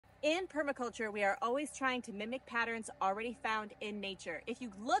In permaculture, we are always trying to mimic patterns already found in nature. If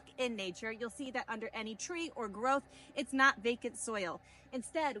you look in nature, you'll see that under any tree or growth, it's not vacant soil.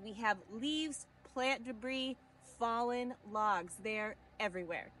 Instead, we have leaves, plant debris, fallen logs. They're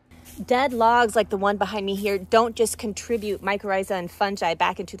everywhere. Dead logs like the one behind me here don't just contribute mycorrhiza and fungi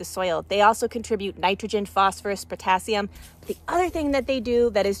back into the soil. They also contribute nitrogen, phosphorus, potassium. The other thing that they do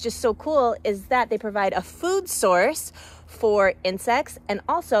that is just so cool is that they provide a food source for insects, and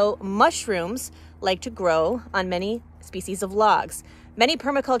also mushrooms like to grow on many species of logs. Many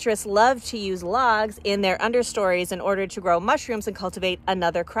permaculturists love to use logs in their understories in order to grow mushrooms and cultivate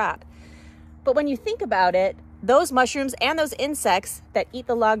another crop. But when you think about it, those mushrooms and those insects that eat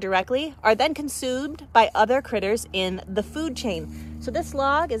the log directly are then consumed by other critters in the food chain. So this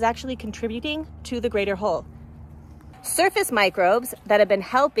log is actually contributing to the greater whole. Surface microbes that have been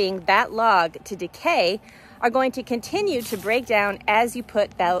helping that log to decay are going to continue to break down as you put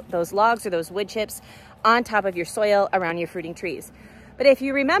those logs or those wood chips on top of your soil around your fruiting trees. But if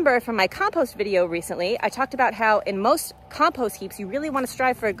you remember from my compost video recently, I talked about how in most compost heaps, you really want to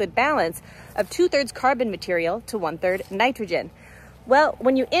strive for a good balance of 2/3 carbon material to 1/3 nitrogen. Well,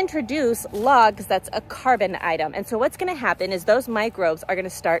 when you introduce logs, that's a carbon item. And so what's going to happen is those microbes are going to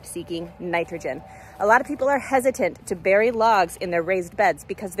start seeking nitrogen. A lot of people are hesitant to bury logs in their raised beds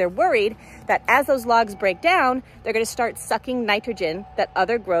because they're worried that as those logs break down, they're going to start sucking nitrogen that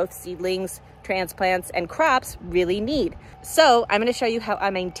other growth, seedlings, transplants, and crops really need. So I'm going to show you how I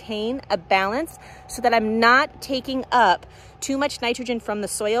maintain a balance so that I'm not taking up too much nitrogen from the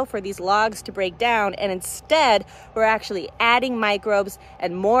soil for these logs to break down, and instead we're actually adding microbes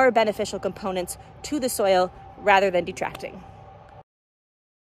and more beneficial components to the soil rather than detracting.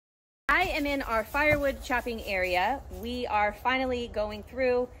 I am in our firewood chopping area. We are finally going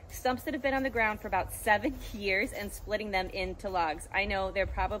through stumps that have been on the ground for about 7 years and splitting them into logs. I know they're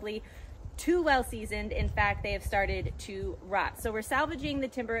probably too well seasoned. In fact, they have started to rot. So we're salvaging the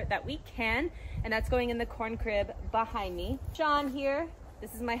timber that we can, and that's going in the corn crib behind me. Sean here,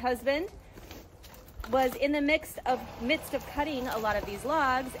 this is my husband, was in the midst of cutting a lot of these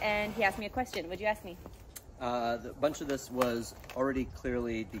logs, and he asked me a question. What'd you ask me? A bunch of this was already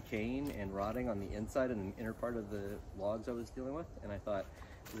clearly decaying and rotting on the inside and the inner part of the logs I was dealing with, and I thought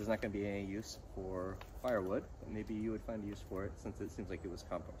there's not going to be any use for firewood, but maybe you would find use for it since it seems like it was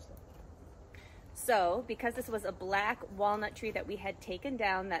compost. So, because this was a black walnut tree that we had taken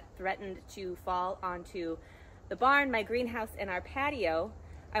down that threatened to fall onto the barn, my greenhouse, and our patio,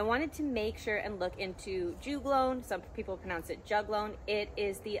 I wanted to make sure and look into juglone. Some people pronounce it juglone. It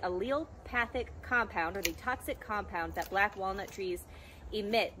is the allelopathic compound, or the toxic compound that black walnut trees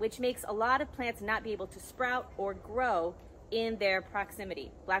emit, which makes a lot of plants not be able to sprout or grow in their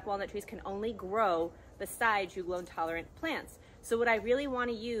proximity. Black walnut trees can only grow beside juglone tolerant plants. So would I really want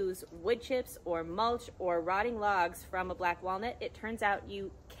to use wood chips or mulch or rotting logs from a black walnut? It turns out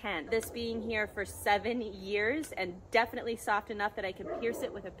you can. This being here for 7 years and definitely soft enough that I can pierce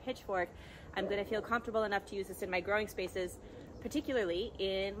it with a pitchfork, I'm going to feel comfortable enough to use this in my growing spaces, particularly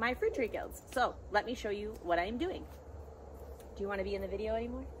in my fruit tree guilds. So let me show you what I am doing. Do you want to be in the video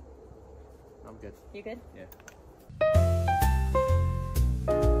anymore? I'm good. You good? Yeah.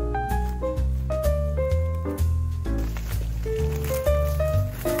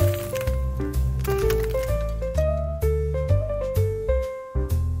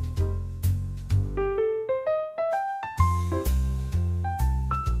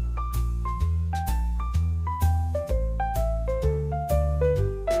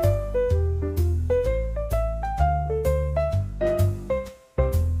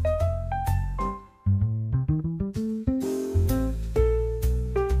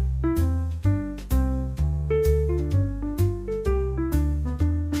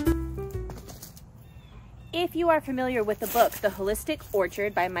 If you are familiar with the book, The Holistic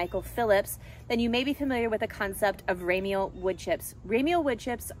Orchard by Michael Phillips, then you may be familiar with the concept of ramial wood chips. Ramial wood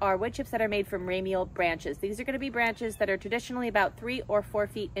chips are wood chips that are made from ramial branches. These are going to be branches that are traditionally about 3 or 4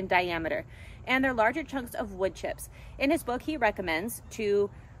 feet in diameter, and they're larger chunks of wood chips. In his book, he recommends to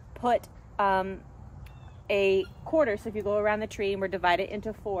put a quarter, so if you go around the tree and we're divided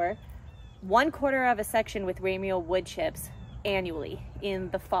into 4, 1/4 of a section with ramial wood chips annually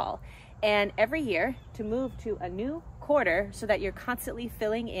in the fall. And every year to move to a new quarter so that you're constantly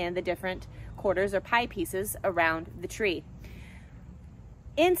filling in the different quarters or pie pieces around the tree.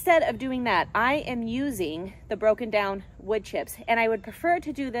 Instead of doing that, I am using the broken down wood chips, and I would prefer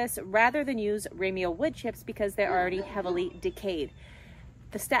to do this rather than use ramial wood chips because they're already heavily decayed.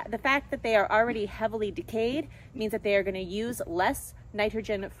 The fact that they are already heavily decayed means that they are going to use less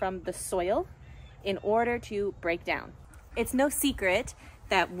nitrogen from the soil in order to break down. It's no secret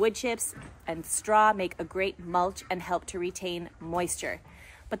that wood chips and straw make a great mulch and help to retain moisture.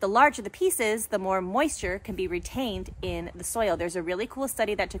 But the larger the pieces, the more moisture can be retained in the soil. There's a really cool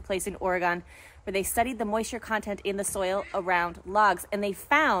study that took place in Oregon where they studied the moisture content in the soil around logs, and they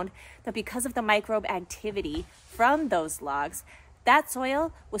found that because of the microbe activity from those logs, that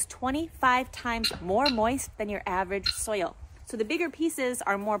soil was 25 times more moist than your average soil. So the bigger pieces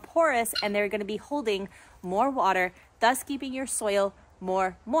are more porous and they're going to be holding more water, thus keeping your soil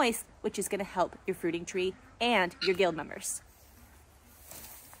more moist, which is going to help your fruiting tree and your guild members.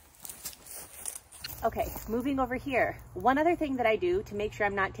 Okay, moving over here. One other thing that I do to make sure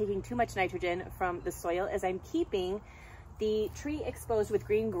I'm not taking too much nitrogen from the soil is I'm keeping the tree exposed with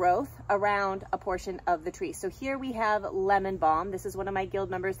green growth around a portion of the tree. So here we have lemon balm. This is one of my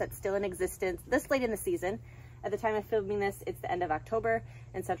guild members that's still in existence this late in the season. At the time of filming this, it's the end of October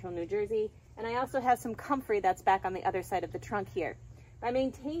in central New Jersey. And I also have some comfrey that's back on the other side of the trunk here. By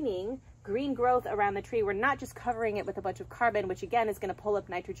maintaining green growth around the tree, we're not just covering it with a bunch of carbon, which again is going to pull up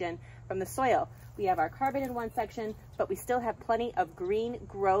nitrogen from the soil. We have our carbon in one section, but we still have plenty of green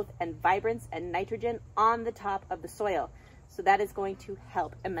growth and vibrance and nitrogen on the top of the soil. So that is going to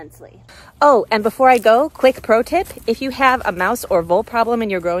help immensely. Oh, and before I go, quick pro tip. If you have a mouse or vole problem in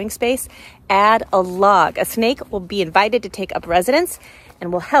your growing space, add a log. A snake will be invited to take up residence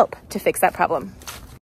and will help to fix that problem.